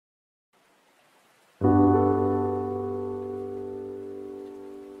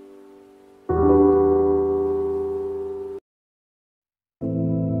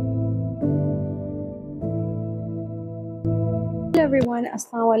everyone,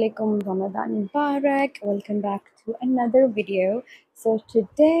 Assalamu Alaikum, Ramadan Mubarak. Welcome back to another video. So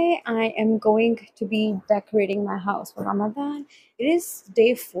today I am going to be decorating my house for Ramadan. It is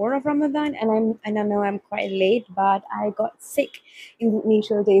day 4 of Ramadan and I know I'm quite late, but I got sick in the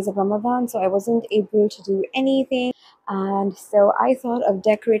initial days of Ramadan, so I wasn't able to do anything. And so I thought of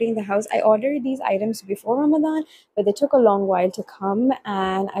decorating the house. I ordered these items before Ramadan, but they took a long while to come,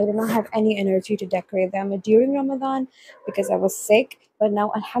 and I did not have any energy to decorate them during Ramadan because I was sick. But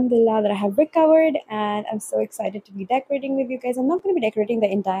now, Alhamdulillah, that I have recovered, and I'm so excited to be decorating with you guys. I'm not going to be decorating the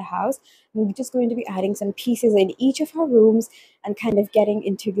entire house. I'm just going to be adding some pieces in each of our rooms and kind of getting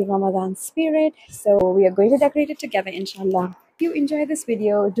into the Ramadan spirit. So we are going to decorate it together, inshallah. If you enjoy this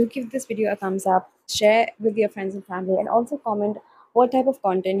video, do give this video a thumbs up, share with your friends and family, and also comment what type of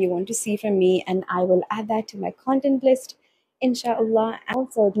content you want to see from me, and I will add that to my content list, inshallah. And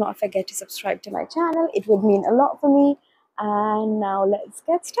also, do not forget to subscribe to my channel. It would mean a lot for me. And now let's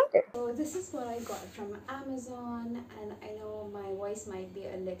get started. So this is what I got from Amazon, and I know my voice might be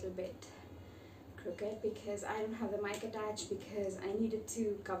a little bit crooked because I don't have the mic attached because I needed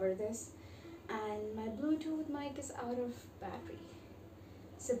to cover this, and my Bluetooth mic is out of battery,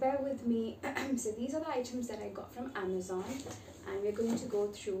 so bear with me. So these are the items that I got from Amazon, and we're going to go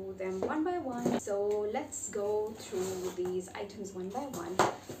through them one by one. So let's go through these items one by one.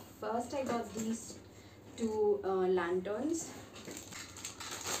 First, I got these two lanterns.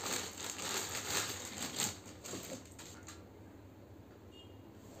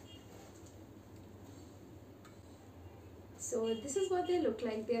 So this is what they look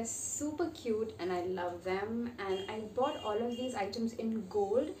like. They are super cute and I love them, and I bought all of these items in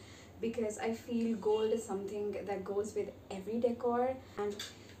gold because I feel gold is something that goes with every decor. And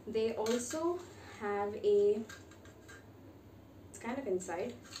they also have a, it's kind of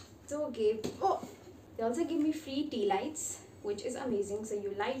inside, so they also gave me free tea lights, which is amazing. So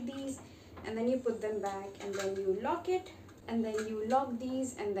you light these and then you put them back, and then you lock it, and then you lock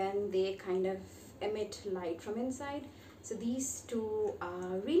these, and then they kind of emit light from inside. So these two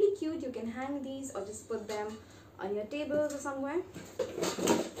are really cute. You can hang these or just put them on your tables or somewhere.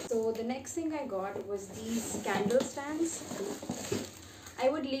 So the next thing I got was these candle stands. I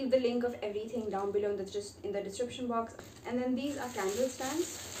would leave the link of everything down below in the description box. And then these are candle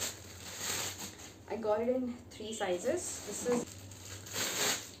stands. I got it in 3 sizes.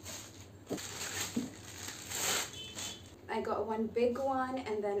 I got one big one,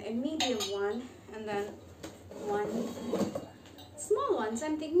 and then a medium one, and then one small one. So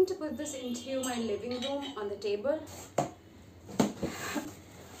I'm thinking to put this into my living room on the table.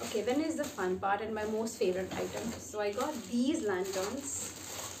 Okay, then is the fun part and my most favorite item. So I got these lanterns.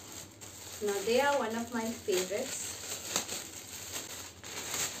 Now they are one of my favorites.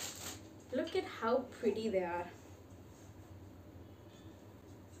 Look at how pretty they are.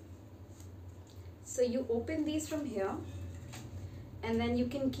 So you open these from here, and then you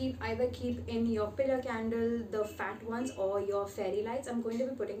can either keep in your pillar candle, the fat ones, or your fairy lights. I'm going to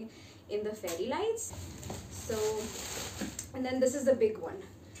be putting it in the fairy lights. So, and then this is the big one.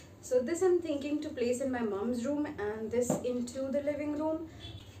 So this I'm thinking to place in my mom's room, and this into the living room.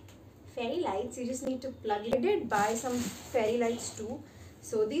 Fairy lights, you just need to plug it. I did buy some fairy lights too.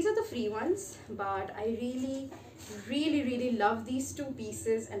 So these are the free ones, but I really love these two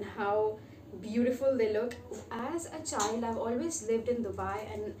pieces and how beautiful they look. As a child, I've always lived in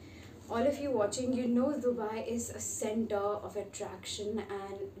Dubai, and all of you watching, you know Dubai is a center of attraction,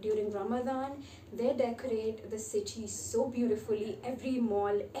 and during Ramadan they decorate the city so beautifully. Every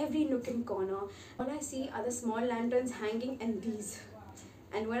mall, every nook and corner, all I see are the small lanterns hanging and these.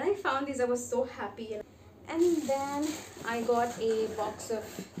 And when I found these, I was so happy. And then I got a box of,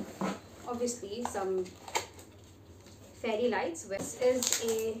 obviously, some fairy lights. This is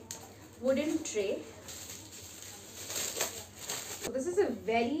a wooden tray. So this is a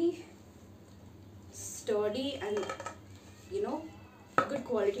very sturdy and, you know, good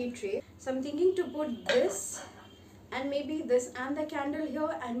quality tray. So I'm thinking to put this and maybe this and the candle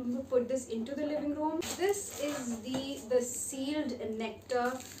here, and put this into the living room. This is the sealed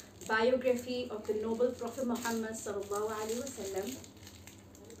Nectar biography of the noble Prophet Muhammad Sallallahu Alaihi Wasallam.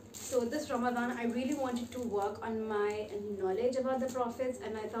 So this Ramadan, I really wanted to work on my knowledge about the prophets,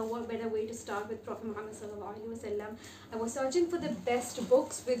 and I thought what better way to start with Prophet Muhammad Sallallahu Alaihi Wasallam. I was searching for the best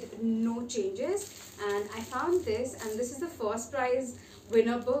books with no changes, and I found this, and this is the first prize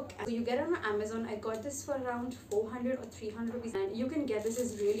winner book. So you get it on Amazon. I got this for around 400 or 300 rupees, and you can get this.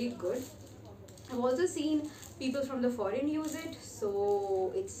 Is really good. I've also seen people from the foreign use it,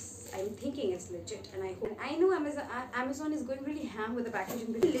 so I'm thinking it's legit, and I know Amazon is going really ham with the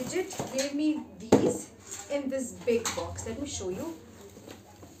packaging. Legit gave me these in this big box. Let me show you.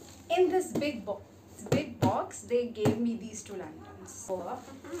 in this big box they gave me these two lanterns. So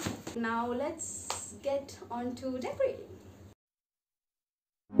now let's get on to decorating.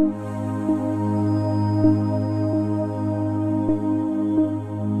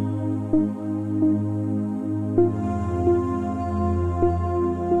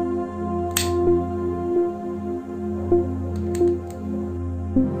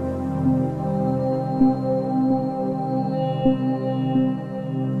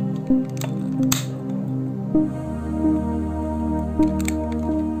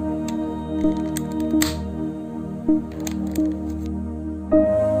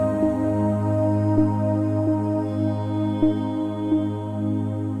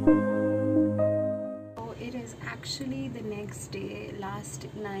 Actually, the next day, last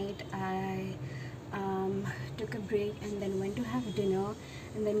night, I took a break and then went to have dinner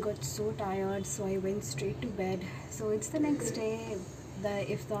and then got so tired, so I went straight to bed. So it's the next day, the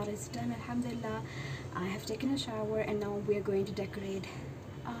iftar is done, alhamdulillah. I have taken a shower and now we are going to decorate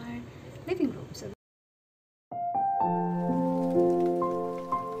our living room.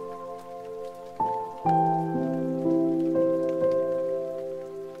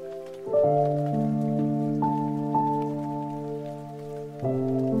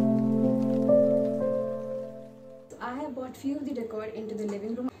 I have bought few of the decor into the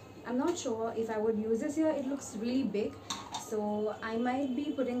living room. I'm not sure if I would use this here. It looks really big, so I might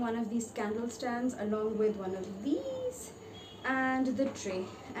be putting one of these candle stands along with one of these and the tray.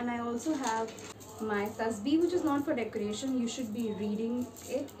 And I also have my tasbih, which is not for decoration. You should be reading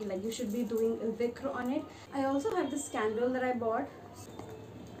it, like you should be doing a dhikr on it. I also have this candle that I bought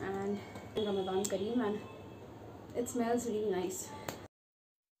and Ramadan Kareem, and it smells really nice.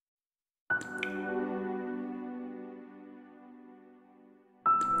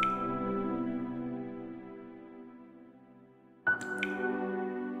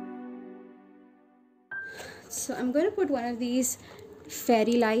 So I'm going to put one of these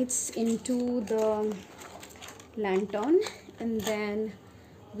fairy lights into the lantern and then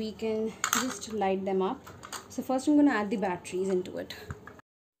we can just light them up. So first I'm going to add the batteries into it.